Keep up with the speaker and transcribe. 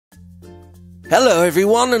Hello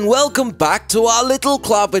everyone and welcome back to our Little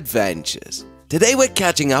Club Adventures. Today we're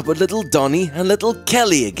catching up with little Donny and little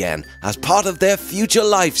Kelly again as part of their Future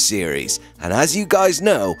Life series. And as you guys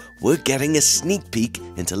know, we're getting a sneak peek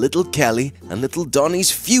into little Kelly and little Donny's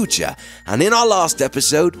future. And in our last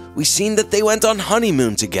episode, we seen that they went on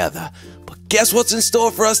honeymoon together. But guess what's in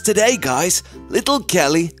store for us today, guys? Little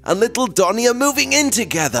Kelly and little Donny are moving in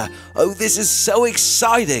together. Oh, this is so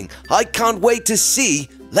exciting. I can't wait to see.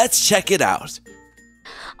 Let's check it out.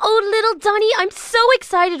 Oh, little Donny, I'm so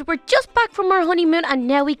excited. We're just back from our honeymoon and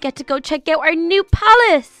now we get to go check out our new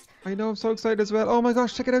palace. I know, I'm so excited as well. Oh my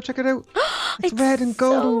gosh, check it out, check it out. It's red and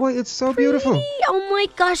gold and white. It's so beautiful. Oh my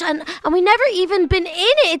gosh, and we never even been in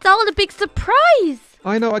it. It's all a big surprise.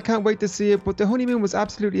 I know, I can't wait to see it, but the honeymoon was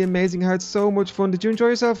absolutely amazing. I had so much fun. Did you enjoy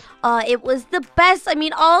yourself? It was the best. I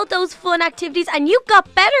mean, all those fun activities, and you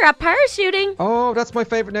got better at parachuting. Oh, that's my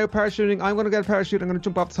favorite now, parachuting. I'm going to get a parachute. I'm going to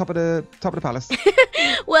jump off the top of the palace.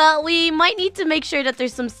 Well, we might need to make sure that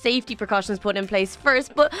there's some safety precautions put in place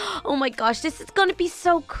first, but oh my gosh, this is going to be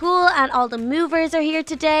so cool, and all the movers are here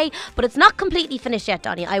today, but it's not completely finished yet,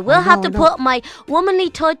 Donny. I will have to put my womanly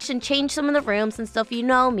touch and change some of the rooms and stuff, you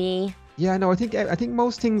know me. Yeah, no, I think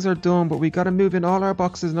most things are done, but we got to move in all our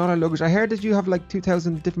boxes and all our luggage. I heard that you have like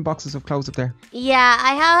 2,000 different boxes of clothes up there. Yeah,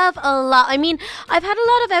 I have a lot. I mean, I've had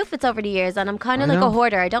a lot of outfits over the years, and I'm kind of like a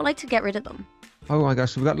hoarder. I don't like to get rid of them. Oh my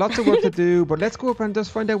gosh, we've got lots of work to do, but let's go up and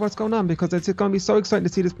just find out what's going on because it's going to be so exciting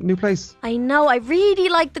to see this new place. I know, I really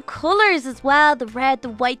like the colours as well, the red, the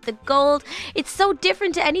white, the gold. It's so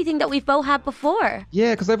different to anything that we've both had before.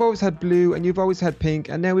 Yeah, because I've always had blue and you've always had pink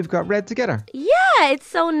and now we've got red together. Yeah, it's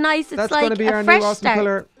so nice. It's That's like going to be our new awesome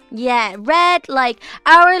colour. Yeah, red, like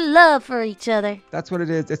our love for each other. That's what it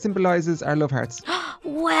is. It symbolises our love hearts.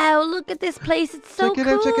 Wow, look at this place. It's so cool.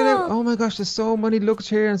 Check it out. Oh my gosh, there's so many luggage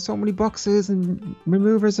here and so many boxes and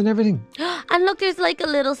removers and everything. And look, there's like a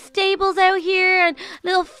little stables out here and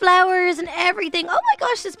little flowers and everything. Oh my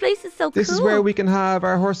gosh, this place is so cool. This is where we can have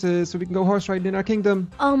our horses so we can go horse riding in our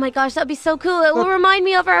kingdom. Oh my gosh, that'd be so cool. It will remind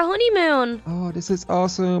me of our honeymoon. Oh, this is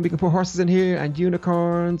awesome. We can put horses in here and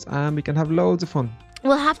unicorns and we can have loads of fun.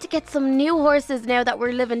 We'll have to get some new horses now that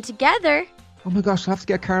we're living together. Oh my gosh, I'll have to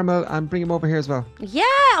get Caramel and bring him over here as well. Yeah,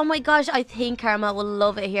 oh my gosh, I think Caramel will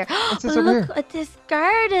love it here. What's this over here? Look at this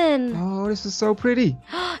garden. Oh, this is so pretty.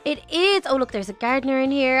 It is. Oh, look, there's a gardener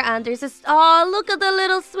in here and there's this. Oh, look at the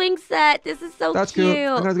little swing set. This is so cute. That's cool.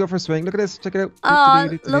 I'm going to go for a swing. Look at this. Check it out.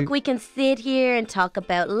 Oh, look, we can sit here and talk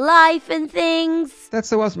about life and things. That's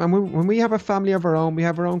so awesome. And when we have a family of our own, we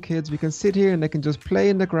have our own kids, we can sit here and they can just play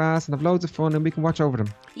in the grass and have loads of fun and we can watch over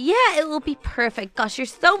them. Yeah, it will be perfect. Gosh, you're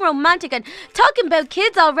so romantic. And talking about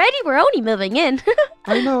kids already, we're only moving in.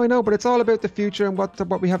 I know, but it's all about the future and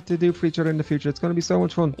what we have to do for each other in the future. It's going to be so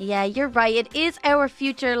much fun. Yeah, you're right. It is our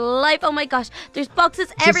future life. Oh my gosh, there's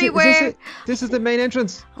boxes everywhere. This is the main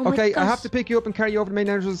entrance. Oh okay, I have to pick you up and carry you over the main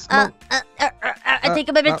entrance. I think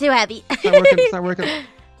I'm a bit too heavy. It's not working.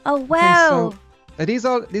 Oh wow. Okay,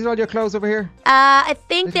 so are these all your clothes over here? I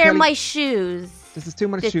think they're my shoes. This is too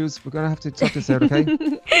much shoes. We're going to have to sort this out, okay?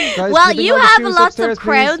 Guys, well, you have lots of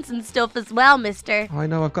crowns and stuff as well, mister. I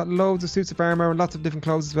know. I've got loads of suits of armor and lots of different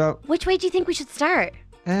clothes as well. Which way do you think we should start?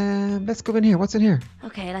 Let's go in here. What's in here?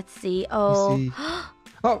 Okay, let's see. Oh.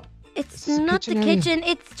 Oh. It's not the kitchen.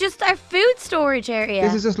 It's just our food storage area.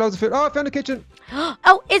 This is just loads of food. Oh, I found a kitchen.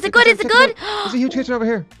 Oh, is it good? Is it good? There's a huge kitchen over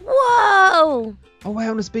here. Whoa. Oh wow,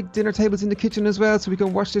 and there's big dinner tables in the kitchen as well, so we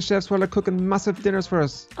can watch the chefs while they're cooking massive dinners for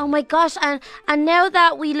us. Oh my gosh, and now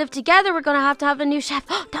that we live together, we're going to have a new chef.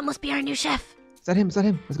 That must be our new chef. Is that him? Is that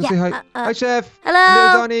him? Let's go say hi. Hi, chef. Hello.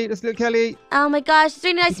 Little Donny. That's little Kelly. Oh my gosh, it's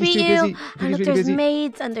really nice to meet you. Busy. And look, there's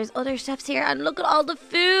maids and there's other chefs here. And look at all the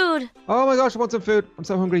food. Oh my gosh, I want some food. I'm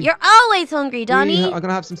so hungry. You're always hungry, Donny. I'm going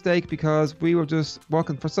to have some steak because we were just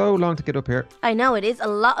walking for so long to get up here. I know, it is a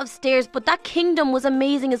lot of stairs, but that kingdom was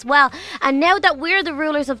amazing as well. And now that we're the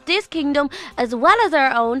rulers of this kingdom, as well as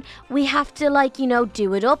our own, we have to,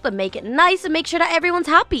 do it up and make it nice and make sure that everyone's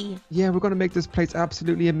happy. Yeah, we're going to make this place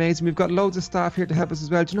absolutely amazing. We've got loads of staff here to help us as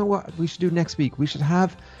well. Do you know what we should do next week? We should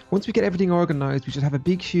have, once we get everything organised, we should have a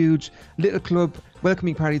big, huge little club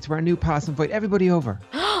welcoming party to our new palace and invite everybody over.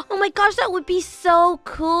 Oh my gosh, that would be so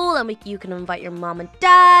cool. And you can invite your mom and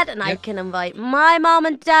dad, and I can invite my mom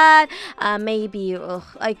and dad. Maybe,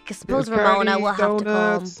 I suppose Ramona will have to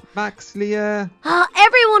come. Max, Leah.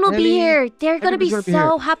 Everyone will be here. They're going to be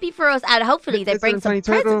so happy for us, and hopefully they bring some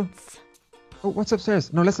presents. Oh, what's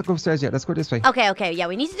upstairs? No, let's not go upstairs yet. Let's go this way. Okay. Yeah,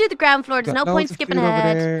 we need to do the ground floor. There's no point skipping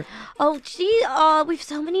ahead. Oh, gee. Oh, we've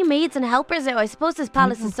so many maids and helpers now. I suppose this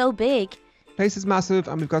palace is so big. Place is massive,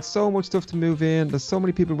 and we've got so much stuff to move in. There's so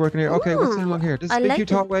many people working here. Okay, what's in along here? This is a big, huge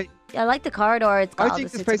hallway. I like the corridor. It's got I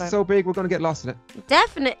think this place is so big, we're going to get lost in it.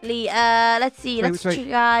 Definitely. Let's see. Let's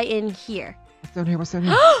try in here. What's down here? What's down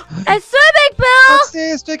here? A swimming pool! What's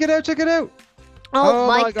this? Check it out, check it out. Oh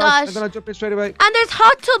my gosh. I'm going to jump in straight away. And there's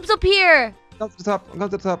hot tubs up here. Go to the top. I'm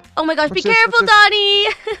going to the top. Oh my gosh, be careful, Donny.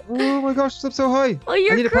 Oh my gosh, it's up so high. Oh,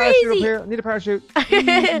 you're I need crazy. a parachute up here. I need a parachute.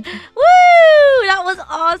 Woo! That was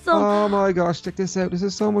awesome. Oh my gosh, check this out. This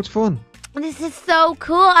is so much fun. This is so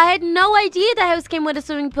cool. I had no idea the house came with a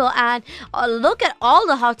swimming pool. And look at all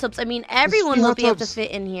the hot tubs. I mean, everyone will be able to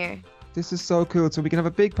fit in here. This is so cool. So we can have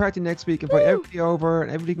a big party next week. Invite everybody over,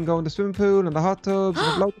 and everybody can go in the swimming pool and the hot tubs and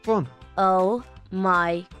have loads of fun. Oh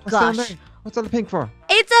my gosh. What's all the pink for?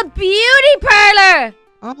 It's a beauty parlor.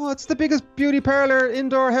 Oh, it's the biggest beauty parlor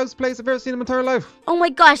indoor house place I've ever seen in my entire life. Oh my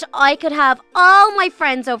gosh, I could have all my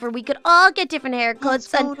friends over. We could all get different haircuts. What's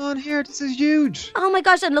going on here? This is huge. Oh my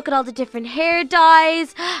gosh, and look at all the different hair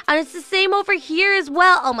dyes. And it's the same over here as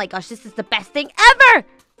well. Oh my gosh, this is the best thing ever.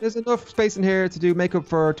 There's enough space in here to do makeup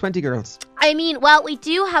for 20 girls. I mean, well, we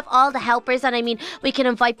do have all the helpers. And I mean, we can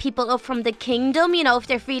invite people up from the kingdom. You know, if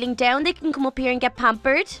they're feeling down, they can come up here and get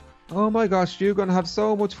pampered. Oh my gosh, you're going to have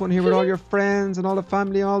so much fun here with all your friends and all the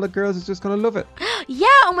family, all the girls are just going to love it. Yeah,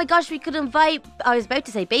 oh my gosh, we could invite, I was about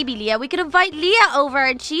to say baby Leah, we could invite Leah over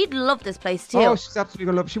and she'd love this place too. Oh, she's absolutely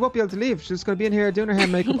going to love it. She won't be able to leave. She's just going to be in here doing her hair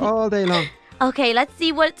and makeup all day long. Okay, let's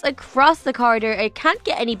see what's across the corridor. It can't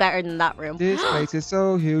get any better than that room. This place is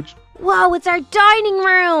so huge. Wow, it's our dining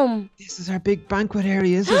room. This is our big banquet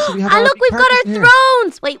area, is it? So we have and look, we've got our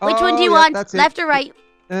thrones. Wait, which one do you want? Left or right?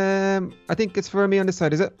 I think it's for me on this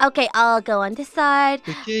side, is it? Okay, I'll go on this side.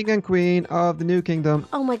 The king and queen of the new kingdom.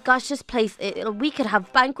 Oh my gosh, this place, we could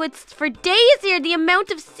have banquets for days here. The amount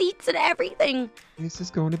of seats and everything. This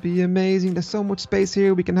is going to be amazing. There's so much space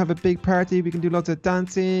here. We can have a big party. We can do loads of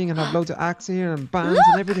dancing and have loads of acts here and bands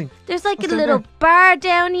and everything. There's like a little bar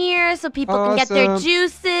down here so people can get their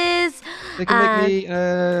juices. They can make me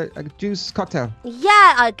a juice cocktail.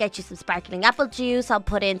 Yeah, I'll get you some sparkling apple juice. I'll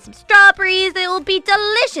put in some strawberries. It will be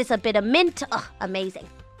delicious. A bit of mint. Oh, amazing.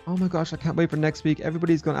 Oh my gosh, I can't wait for next week.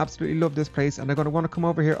 Everybody's going to absolutely love this place and they're going to want to come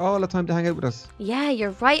over here all the time to hang out with us. Yeah,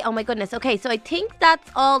 you're right. Oh my goodness. Okay, so I think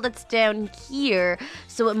that's all that's down here.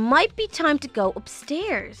 So it might be time to go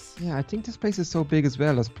upstairs. Yeah, I think this place is so big as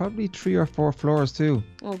well. There's probably 3 or 4 floors too.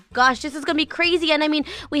 Oh gosh, this is going to be crazy. And I mean,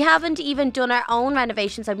 we haven't even done our own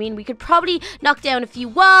renovations. I mean, we could probably knock down a few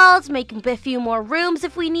walls, make a few more rooms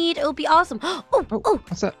if we need. It'll be awesome. Oh,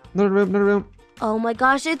 what's that? Another room. Oh my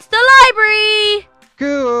gosh, it's the library.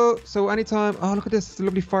 Cool. So anytime. Oh, look at this. It's a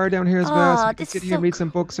lovely fire down here as well. So we can sit here and read some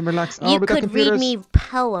books and relax. You could read me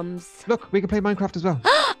poems. Look, we can play Minecraft as well.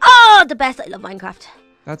 Oh, the best. I love Minecraft.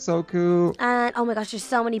 That's so cool. And oh my gosh, there's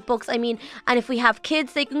so many books. I mean, and if we have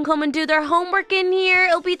kids, they can come and do their homework in here.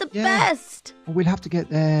 It'll be the best. We'll have to get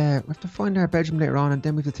we have to find our bedroom later on, and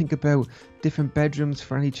then we have to think about different bedrooms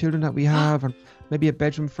for any children that we have, and maybe a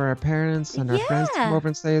bedroom for our parents and our friends to come over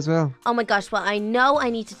and stay as well. Oh my gosh, well, I know I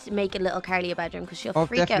need to make a little Carly a bedroom because she'll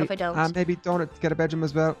freak out if I don't. And maybe Donut get a bedroom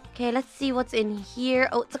as well. Okay, let's see what's in here.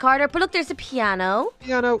 Oh, it's a corridor. But look, there's a piano.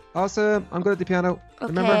 Piano. Awesome. I'm good at the piano. Okay.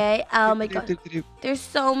 Remember? Oh my god. There's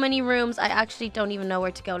so many rooms. I actually don't even know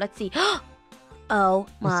where to go. Let's see. Oh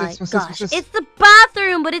my gosh. It's the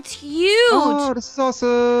bathroom, but it's huge. Oh, this is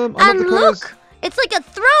awesome. And look. It's like a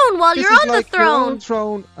throne while you're on the throne. Your own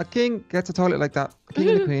throne. A king gets a toilet like that. A king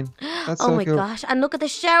and a queen. That's so cool. Oh my gosh. And look at the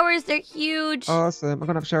showers. They're huge. Awesome. I'm going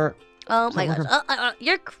to have a shower. Oh my gosh.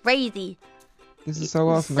 You're crazy. This is so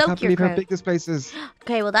awesome. I can't believe how big this place is.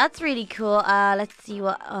 Okay, well, that's really cool. Let's see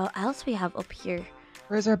what else we have up here.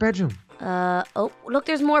 Where's our bedroom? Oh, look,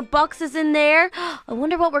 there's more boxes in there. I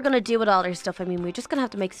wonder what we're going to do with all our stuff. I mean, we're just going to have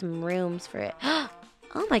to make some rooms for it.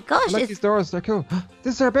 Oh my gosh. I like these doors. They're cool.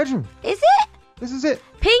 This is our bedroom. Is it? This is it.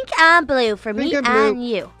 Pink and blue for me and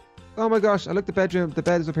you. Oh my gosh, I look at the bedroom. The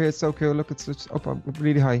bed is up here. It's so cool. Look, it's up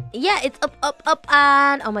really high. Yeah, it's up,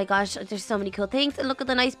 and oh my gosh, there's so many cool things. And look at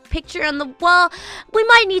the nice picture on the wall. We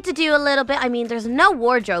might need to do a little bit. I mean, there's no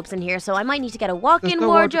wardrobes in here, so I might need to get a walk-in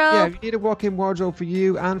wardrobe. Yeah, we need a walk-in wardrobe for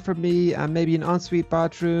you and for me, and maybe an ensuite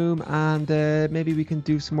bathroom, and maybe we can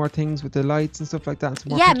do some more things with the lights and stuff like that.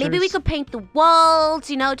 Some more pictures. Maybe we could paint the walls,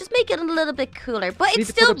 you know, just make it a little bit cooler. But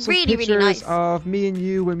it's still really, really nice. Of me and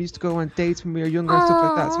you when we used to go on dates when we were younger and stuff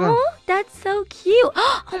like that as well. That's so cute.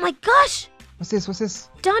 Oh my gosh. What's this? What's this?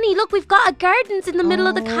 Donny, look, we've got a gardens in the middle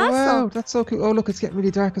of the castle. Wow, that's so cool. Oh, look, it's getting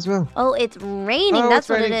really dark as well. Oh, it's raining. Oh, That's it's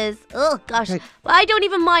what raining. it is. Oh, gosh. Okay. But I don't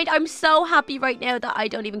even mind. I'm so happy right now that I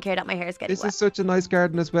don't even care that my hair is getting This wet. is such a nice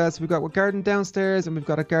garden as well. So we've got a garden downstairs and we've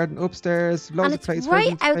got a garden upstairs. Loads And of it's place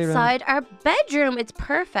right for everyone to play around. outside our bedroom. It's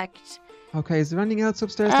perfect. Okay, is there anything else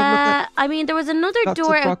upstairs to look at? I mean, there was another Lots of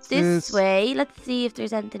door out this boxes. way. Let's see if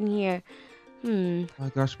there's anything here. Oh my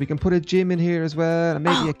gosh, we can put a gym in here as well, and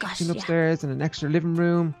maybe Oh, a gosh, kitchen yeah. upstairs and an extra living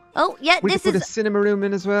room. Oh, yeah, We this can put a is... cinema room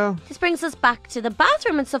in as well. This brings us back to the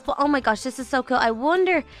bathroom and stuff. But oh my gosh, this is so cool. I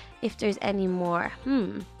wonder if there's any more.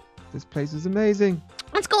 This place is amazing.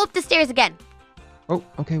 Let's go up the stairs again. Oh,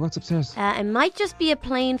 okay, what's upstairs? It might just be a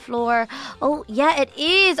plain floor. Oh, yeah, it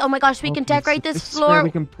is. Oh my gosh, we can Okay, so decorate this is where floor.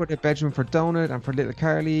 we can put a bedroom for Donut and for little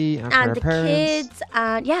Carly and for And our the parents. kids,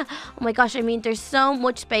 and yeah, oh my gosh, I mean, there's so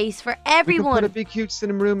much space for We can everyone. put a big, huge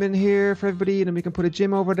cinema room in here for everybody, and then we can put a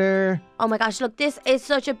gym over there. Oh my gosh, look, this is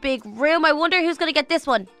such a big room. I wonder who's gonna get this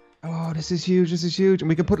one. Oh, this is huge. This is huge. And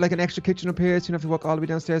we can put like an extra kitchen up here so you don't have to walk all the way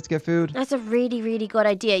downstairs to get food. That's a really, really good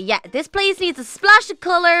idea. Yeah, this place needs a splash of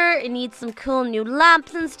color. It needs some cool new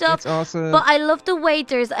lamps and stuff. It's awesome. But I love the way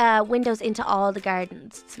there's windows into all the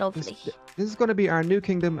gardens. It's lovely. This is going to be our new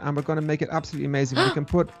kingdom, and we're going to make it absolutely amazing. We can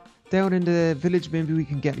put down in the village, maybe we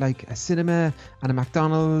can get like a cinema and a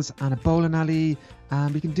McDonald's and a bowling alley,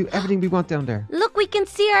 and we can do everything we want down there. Look, we can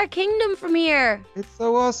see our kingdom from here. It's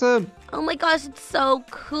so awesome. Oh my gosh, it's so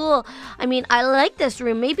cool. I mean, I like this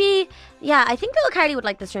room. Maybe, yeah, I think little Carly would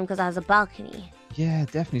like this room because it has a balcony. Yeah,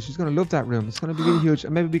 definitely. She's going to love that room. It's going to be really huge.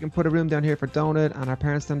 And maybe we can put a room down here for Donut and our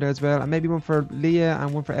parents down there as well. And maybe one for Leah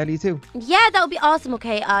and one for Ellie too. Yeah, that would be awesome.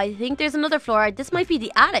 Okay, I think there's another floor. This might be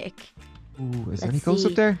the attic. Ooh, is there Let's any ghosts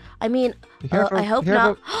up see. there? I mean, Be careful, I hope be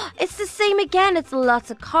not. careful. It's the same again. It's lots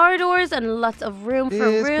of corridors and lots of room for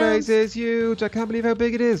This rooms. place is huge. I can't believe how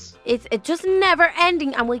big it is. It's just never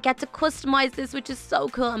ending, and we get to customize this, which is so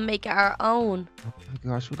cool, and make it our own. Oh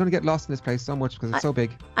my gosh, we're going to get lost in this place so much because it's so big.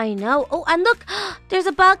 I know. Oh, and look, there's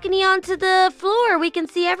a balcony onto the floor. We can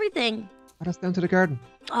see everything. Oh, that's down to the garden.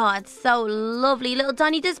 Oh, it's so lovely. Little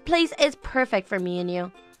Donny, this place is perfect for me and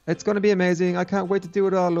you. It's going to be amazing. I can't wait to do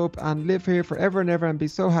it all up and live here forever and ever and be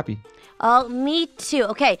so happy. Oh, me too.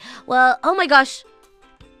 Okay, well, oh my gosh.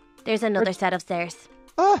 There's another set of stairs.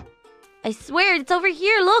 Ah, I swear, it's over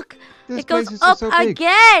here. Look. this It goes place is up just so big.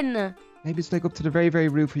 again. Maybe it's like up to the very, very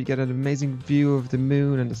roof where you get an amazing view of the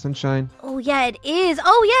moon and the sunshine. Oh, yeah, it is.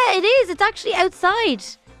 Oh, yeah, it is. It's actually outside.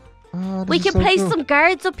 Oh, We this can is so place cool. some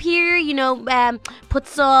guards up here, you know, put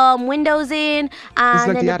some windows in. And This is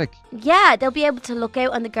like then the attic. Yeah, they'll be able to look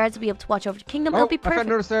out and the guards will be able to watch over the kingdom. Oh, It'll be I found perfect.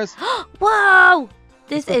 another stairs. Whoa!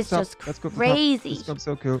 This Let's is go up just top. Let's go up the top. crazy. This is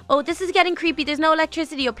so cool. Oh, this is getting creepy. There's no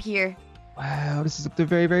electricity up here. Wow, this is up the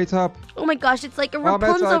very, very top. Oh my gosh, it's like a I'm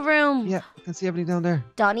Rapunzel outside. room. Yeah, I can see everything down there.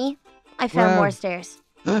 Donny, I found Wow. more stairs.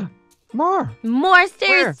 More. More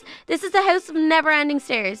stairs. This is the house of never-ending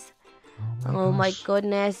stairs. Oh my gosh.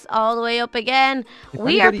 goodness, all the way up again. If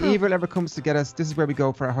We are. anybody evil ever comes to get us, this is where we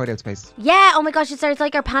go for our hideout space. Yeah. Oh my gosh, it's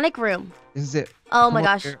like our panic room. This is it. Oh Come my up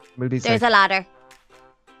gosh. here, we'll be There's safe. a ladder.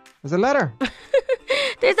 There's a ladder.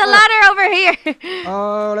 There's a ladder over here.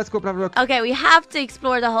 Oh, let's go up and have a look. Okay, we have to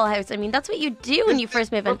explore the whole house. I mean, that's what you do when you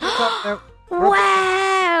first move in. Up the top now.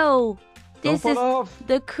 Wow! Don't This fall is off.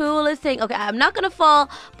 the coolest thing. Okay, I'm not gonna fall,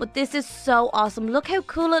 but this is so awesome. Look how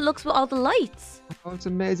cool it looks with all the lights. Oh, it's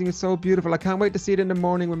amazing. It's so beautiful. I can't wait to see it in the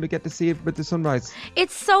morning when we get to see it with the sunrise.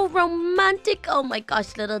 It's so romantic. Oh my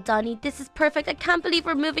gosh, little Donny, this is perfect. I can't believe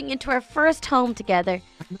we're moving into our first home together.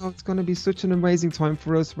 No, it's going to be such an amazing time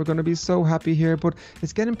for us. We're going to be so happy here, but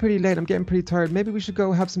it's getting pretty late. I'm getting pretty tired. Maybe we should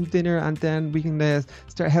go have some dinner and then we can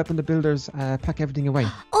start helping the builders pack everything away.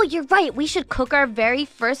 Oh, you're right. We should cook our very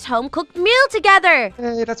first home cooked meal together.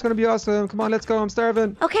 Hey, that's going to be awesome. Come on, let's go. I'm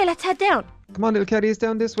starving. Okay, let's head down. Come on, little Kelly, it's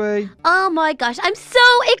down this way. Oh my gosh, I'm so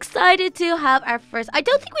excited to have our first. I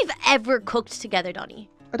don't think we've ever cooked together, Donny.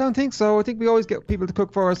 I don't think so. I think we always get people to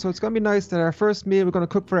cook for us, so it's going to be nice that our first meal we're going to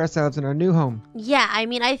cook for ourselves in our new home. Yeah, I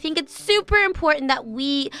mean, I think it's super important that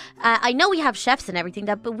we, I know we have chefs and everything,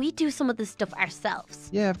 but we do some of this stuff ourselves.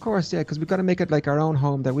 Yeah, of course, yeah, because we've got to make it like our own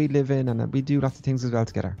home that we live in and that we do lots of things as well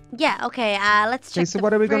together. Yeah, okay, let's check so the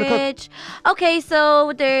what are we gonna cook? fridge. Okay,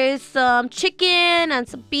 so there's some chicken and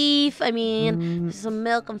some beef. I mean, some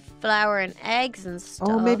milk and flour and eggs and stuff.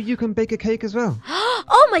 Oh, maybe you can bake a cake as well.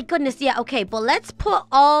 Oh my goodness, yeah, okay, but let's put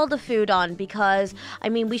all the food on because, I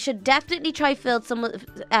mean, we should definitely try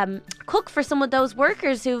cook for some of those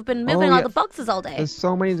workers who've been moving all yeah. the boxes all day. There's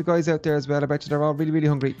so many of the guys out there as well. I bet you they're all really, really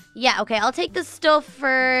hungry. Yeah, okay, I'll take the stuff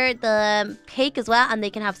for the cake as well, and they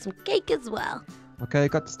can have some cake as well. Okay,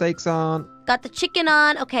 got the steaks on. Got the chicken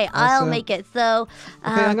on. Okay, I'll Awesome. make it. So,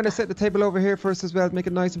 Okay, I'm going to set the table over here first as well to make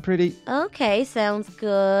it nice and pretty. okay, sounds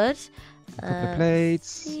good. A couple of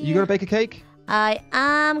plates. You going to bake a cake? I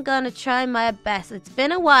am going to try my best. It's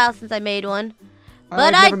been a while since I made one,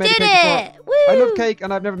 but I've I never made a did cake it. before. Woo! I love cake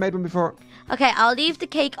and I've never made one before. Okay, I'll leave the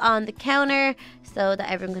cake on the counter so that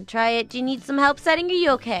everyone can try it. Do you need some help setting? Are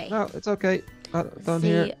you okay? No, it's okay. Down See.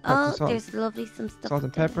 here. Got Oh, the salt, there's lovely some stuff. salt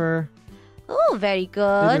and down. pepper. Oh, very Maybe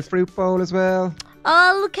a good. fruit bowl as well.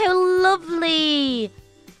 Oh, look how lovely.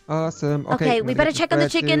 Awesome. Okay, I'm we gonna better get check on the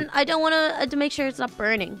bread too. chicken. I don't want to make sure it's not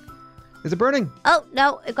burning. Is it burning? Oh,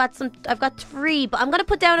 no, I've got 3, but I'm going to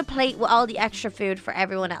put down a plate with all the extra food for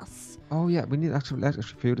everyone else. Oh yeah, we need extra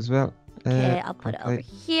food as well. Okay, I'll put it over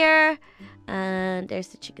here. And there's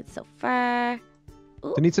the chicken so far.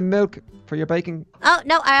 Do you need some milk for your baking? Oh,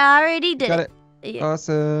 no, I already did Got it. it. Yeah.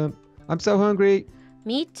 Awesome. I'm so hungry.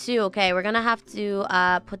 Me too. Okay, we're going to have to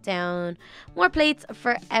put down more plates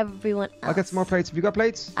for everyone else. I'll get some more plates. Have you got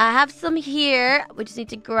plates? I have some here. We just need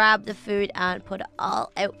to grab the food and put it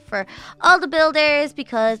all out for all the builders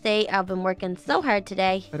because they have been working so hard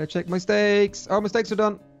today. Better check my steaks. Oh, my steaks are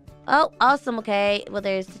done. Oh, awesome. Okay. Well,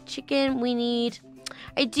 there's the chicken we need.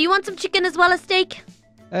 Do you want some chicken as well as steak?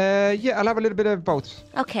 Yeah, I'll have a little bit of both.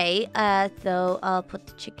 Okay. So I'll put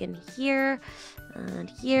the chicken here and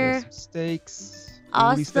here. There's some steaks.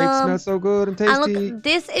 Awesome. Ooh, these steaks smell so good and tasty. And look,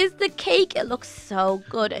 this is the cake. It looks so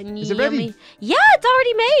good and Is it yummy. ready? Yeah, it's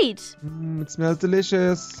already made. It smells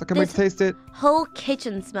delicious. I can't wait to taste it. Whole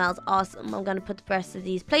kitchen smells awesome. I'm gonna put the rest of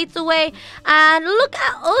these plates away. And look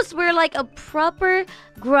at us. We're like a proper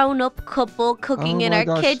grown-up couple cooking Oh in my our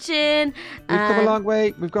gosh. kitchen. We've come a long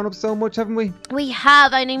way. We've gone up so much, haven't we? We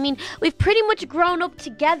have, and I mean, we've pretty much grown up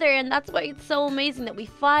together, and that's why it's so amazing that we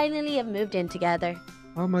finally have moved in together.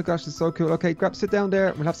 Oh my gosh, it's so cool. Okay, sit down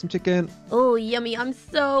there. We'll have some chicken. Oh, yummy. I'm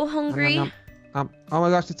so hungry. Nom, nom, nom. Oh my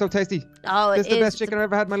gosh, it's so tasty. Oh, This is it the best chicken I've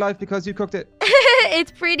ever had in my life because you cooked it.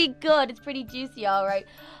 It's pretty good. It's pretty juicy, all right.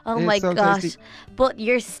 Oh It's my so gosh. tasty. But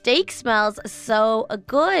your steak smells so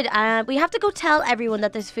good. And we have to go tell everyone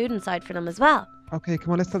that there's food inside for them as well. Okay,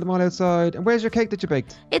 come on, let's tell them all outside. And where's your cake that you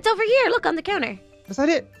baked? It's over here. Look on the counter. Is that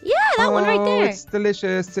it? Yeah, that one right there. It's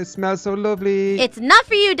delicious. It smells so lovely. It's not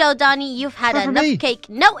for you, though, Donny. You've had Not for enough me. cake.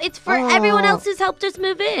 No, it's for everyone Oh. else who's helped us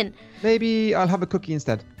move in. Maybe I'll have a cookie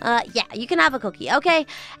instead. Yeah, you can have a cookie. Okay,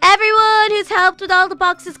 everyone who's helped with all the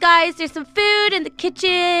boxes, guys, there's some food in the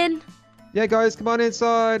kitchen. Yeah, guys, come on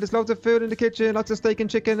inside. There's loads of food in the kitchen. Lots of steak and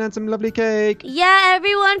chicken and some lovely cake. Yeah,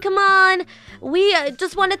 everyone, come on. We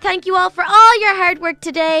just want to thank you all for all your hard work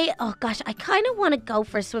today. Oh, gosh, I kind of want to go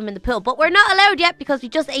for a swim in the pool, but we're not allowed yet because we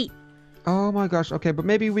just ate. Oh my gosh. Okay, but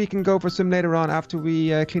maybe we can go for a swim later on after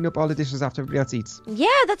we clean up all the dishes after everybody else eats. Yeah,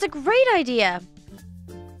 that's a great idea.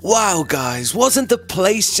 Wow, guys, wasn't the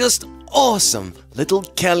place just awesome? Little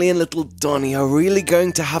Kelly and little Donny are really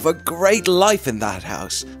going to have a great life in that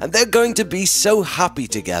house, and they're going to be so happy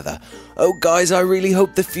together. Oh, guys, I really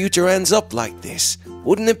hope the future ends up like this.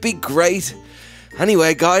 Wouldn't it be great?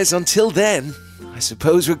 Anyway, guys, until then, I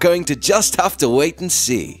suppose we're going to just have to wait and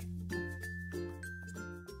see.